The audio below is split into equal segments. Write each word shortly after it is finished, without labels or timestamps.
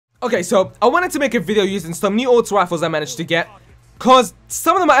Okay, so I wanted to make a video using some new auto rifles I managed to get, cause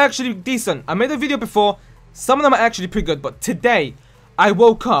some of them are actually decent. I made a video before, some of them are actually pretty good, but today I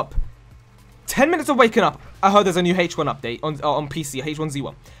woke up, 10 minutes of waking up, I heard there's a new H1 update on PC,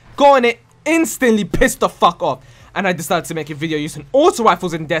 H1Z1. Got on it, instantly pissed the fuck off, and I decided to make a video using auto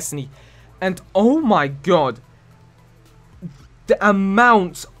rifles in Destiny, and oh my god, the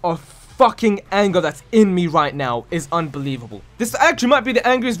amount of fucking anger that's in me right now is unbelievable. This actually might be the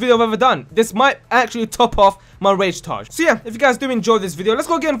angriest video I've ever done. This might actually top off my rage charge. So yeah, if you guys do enjoy this video, let's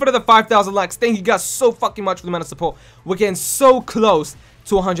go again for the 5,000 likes. Thank you guys so fucking much for the amount of support. We're getting so close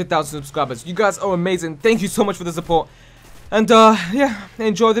to 100,000 subscribers. You guys are amazing. Thank you so much for the support. And yeah,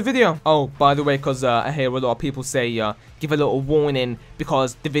 enjoy the video. Oh, by the way, because I hear a lot of people say give a little warning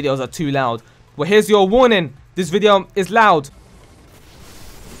because the videos are too loud. Well, here's your warning. This video is loud.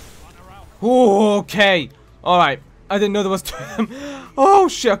 Oh, okay. Alright. I didn't know there was two of them. Oh,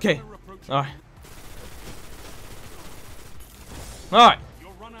 shit. Okay. Alright. Alright.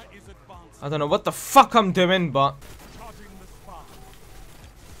 I don't know what the fuck I'm doing, but...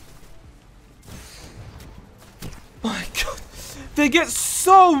 My god. They get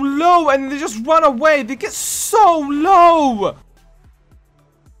so low and they just run away. They get so low.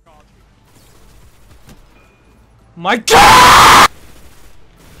 My god!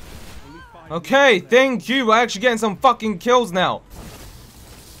 Okay, thank you. We're actually getting some fucking kills now.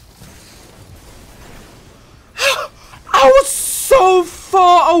 I was so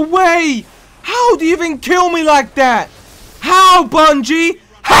far away. How do you even kill me like that? How, Bungie?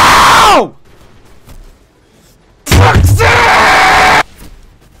 How?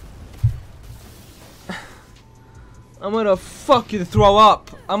 I'm gonna fucking throw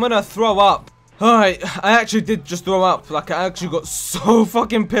up. I'm gonna throw up. Alright, I actually did just throw up. Like, I actually got so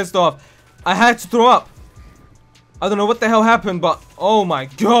fucking pissed off. I had to throw up. I don't know what the hell happened, but oh my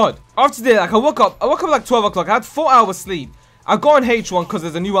god. After that, like I woke up like 12 o'clock. I had 4 hours sleep. I got on H1 because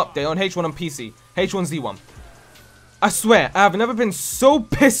there's a new update on H1 on PC. H1Z1. I swear, I have never been so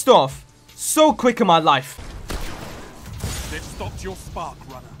pissed off so quick in my life. They've stopped your spark,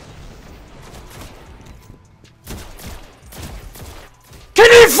 runner. Can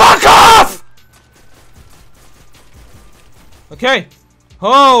you fuck off? Okay.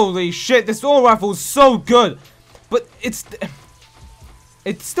 Holy shit, this auto rifle is so good. But it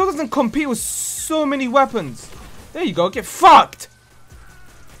still doesn't compete with so many weapons. There you go, get fucked.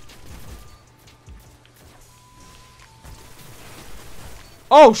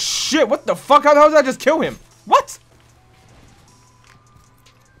 Oh shit, what the fuck? How did I just kill him? What?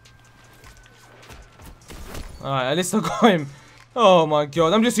 Alright, at least I got him. Oh my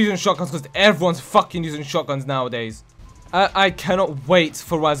god, I'm just using shotguns because everyone's fucking using shotguns nowadays. I cannot wait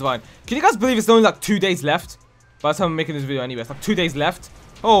for Rise of Iron. Can you guys believe it's only like 2 days left? By the time I'm making this video anyway, it's like 2 days left.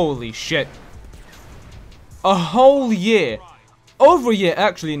 Holy shit. A whole year. Over a year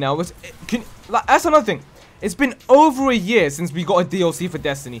actually now. That's another thing. It's been over a year since we got a DLC for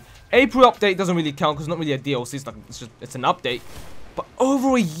Destiny. April update doesn't really count because it's not really a DLC. It's like it's an update. But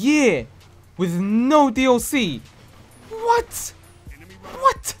over a year with no DLC. What?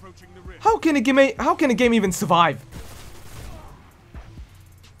 What? How can a game even survive?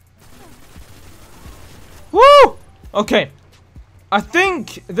 Woo! Okay. I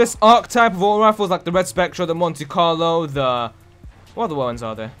think this archetype of auto rifles like the Red Spectre, the Monte Carlo, the... What other ones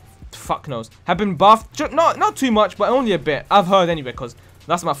are there? Fuck knows. Have been buffed. Not too much, but only a bit. I've heard anyway, because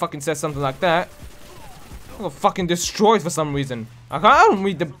last time I fucking said something like that, I got fucking destroyed for some reason. I don't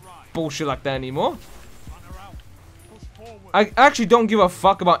read the bullshit like that anymore. I actually don't give a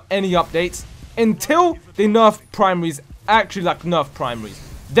fuck about any updates until they nerf primaries, actually like nerf primaries.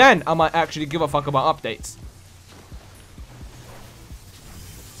 Then I might actually give a fuck about updates.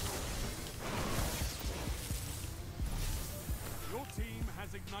 Your team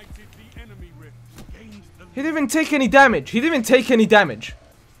has ignited the enemy rift. Gained the He didn't even take any damage. He didn't even take any damage.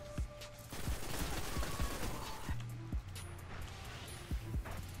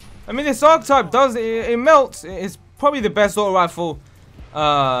 I mean, this archetype does it melts. It's probably the best auto rifle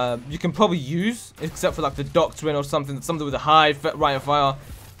you can probably use, except for like the Doctrine or something with a high rate of fire.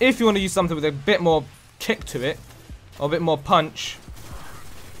 If you want to use something with a bit more kick to it, or a bit more punch.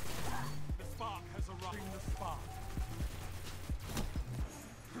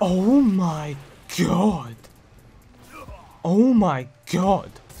 Oh my god. Oh my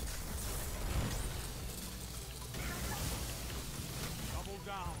god. double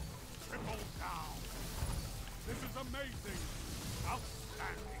down, triple down. This is amazing.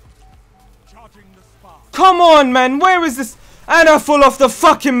 Outstanding. Charging the spark. Come on, man. Where is this? And I fall off the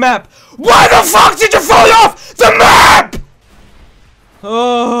fucking map. Why the fuck did you fall off the map?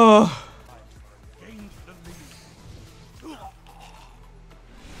 Oh.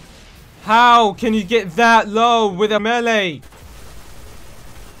 How can you get that low with a melee?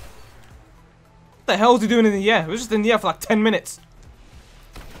 What the hell is he doing in the air? It was just in the air for like 10 minutes.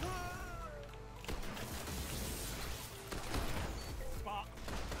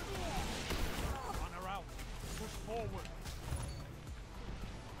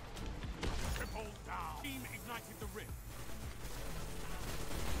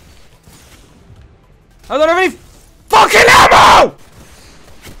 I don't have any fucking ammo!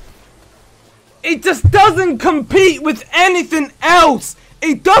 It just doesn't compete with anything else.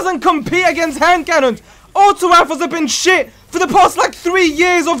 It doesn't compete against hand cannons. Auto rifles have been shit for the past like 3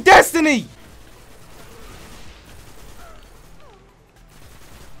 years of Destiny.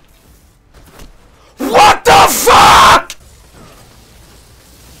 What the fuck?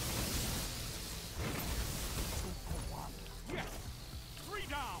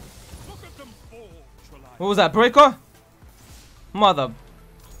 What was that, breaker? Mother.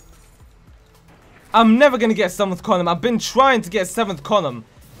 I'm never gonna get 7th column. I've been trying to get 7th column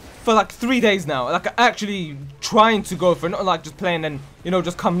for like 3 days now. Like actually trying to go for it, not like just playing and, you know,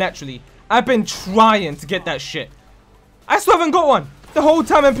 just come naturally. I've been trying to get that shit. I still haven't got one. The whole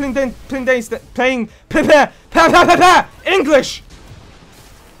time I'm playing English.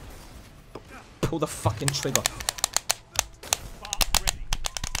 Pull the fucking trigger.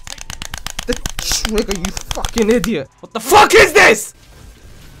 The trigger, you fucking idiot. What the fuck is this?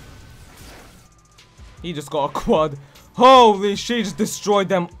 He just got a quad. Holy shit, he just destroyed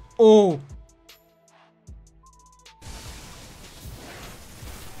them all.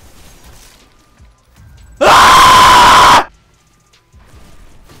 Ah!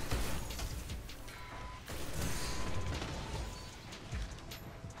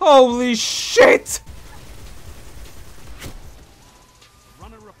 Holy shit!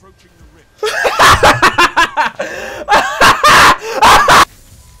 Runner approaching the rift.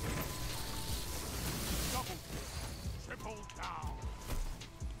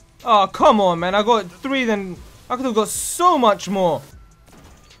 Oh, come on, man. I got 3, then I could have got so much more.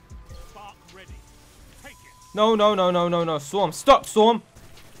 No, no, no, no, no, no. Swarm. Stop, Swarm.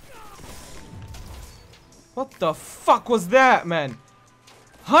 What the fuck was that, man?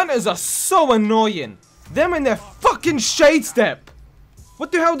 Hunters are so annoying. Them in their fucking shade step.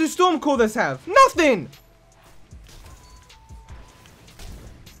 What the hell do Stormcallers have? Nothing.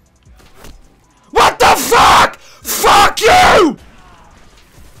 What the fuck? Fuck you!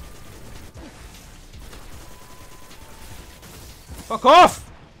 Fuck off!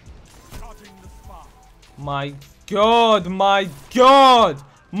 My god, my god!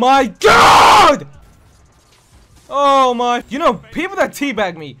 My god! Oh my... You know, people that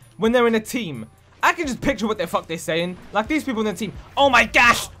teabag me when they're in a team, I can just picture what the fuck they're saying. Like these people in the team. Oh my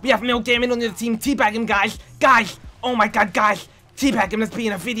gosh! We have MillGaming on the team. Teabag him, guys! Guys! Oh my god, guys! Teabag him, let's be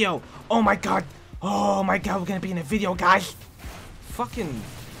in a video! Oh my god! Oh my god, we're gonna be in a video, guys! Fucking...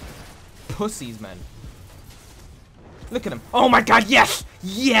 pussies, man. Look at him. Oh my god, yes!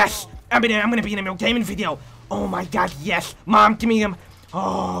 Yes! I'm gonna be in a MillGaming video. Oh my god, yes! Mom, give me him.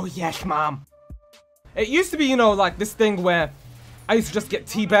 Oh, yes, Mom. It used to be, you know, like this thing where I used to just get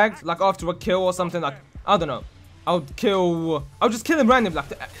teabagged, like after a kill or something, like, I don't know. I would just kill him randomly,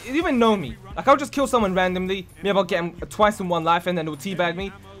 like, you even know me. Like, I would just kill someone randomly, maybe I'll get him twice in one life and then it would teabag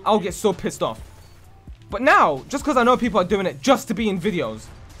me. I'll get so pissed off. But now, just because I know people are doing it just to be in videos,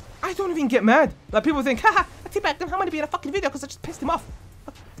 I don't even get mad. Like, people think, haha, I teabagged him, how am I gonna be in a fucking video because I just pissed him off?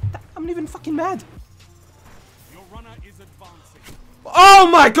 I'm not even fucking mad. Your runner is advancing. Oh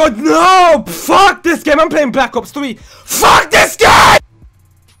my god, no! Fuck this game, I'm playing Black Ops 3. Fuck this game!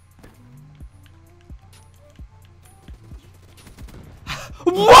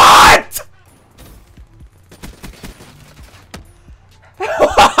 What?!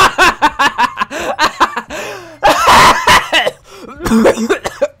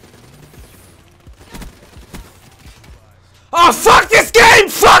 Oh, fuck this game!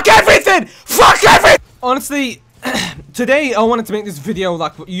 Fuck everything! Fuck everything! Honestly, today I wanted to make this video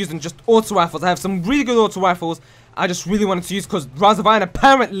like using just auto rifles. I have some really good auto rifles I just really wanted to use because Razavine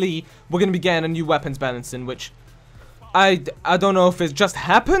apparently we're going to be getting a new weapons balancing, which I don't know if it's just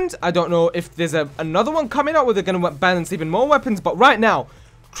happened. I don't know if there's another one coming out where they're going to balance even more weapons. But right now,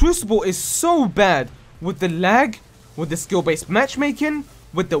 Crucible is so bad with the lag, with the skill-based matchmaking,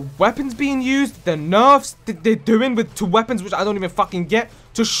 with the weapons being used, the nerfs that they're doing to weapons which I don't even fucking get,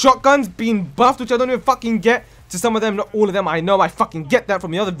 to shotguns being buffed which I don't even fucking get, to some of them, not all of them. I know I fucking get that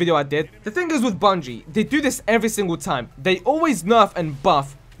from the other video I did. The thing is with Bungie, they do this every single time. They always nerf and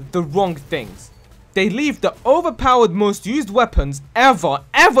buff the wrong things. They leave the overpowered most used weapons ever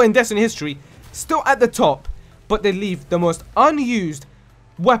in Destiny history still at the top, but they leave the most unused,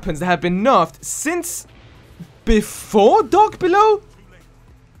 weapons that have been nerfed since before Dark Below.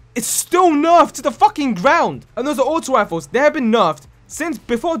 It's still nerfed to the fucking ground. And those are auto rifles. They have been nerfed since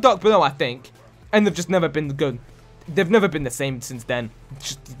before Dark Below, I think. And they've just never been good. They've never been the same since then.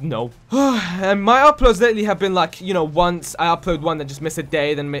 Just, no. And my uploads lately have been like, you know, once I upload one that just miss a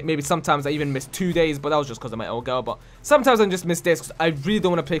day. Then maybe sometimes I even miss 2 days. But that was just because of my old girl. But sometimes I just miss days because I really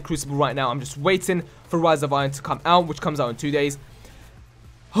don't want to play Crucible right now. I'm just waiting for Rise of Iron to come out, which comes out in 2 days.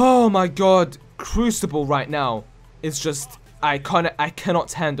 Oh my god. Crucible right now is just... I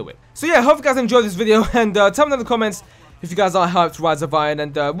cannot handle it. So yeah, hope you guys enjoyed this video. And tell me in the comments if you guys are hyped for Rise of Iron,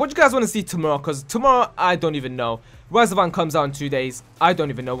 and what you guys want to see tomorrow, because tomorrow, I don't even know. Rise of Iron comes out in 2 days. I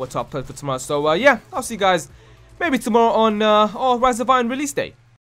don't even know what to upload for tomorrow. So, yeah, I'll see you guys maybe tomorrow on Rise of Iron release day.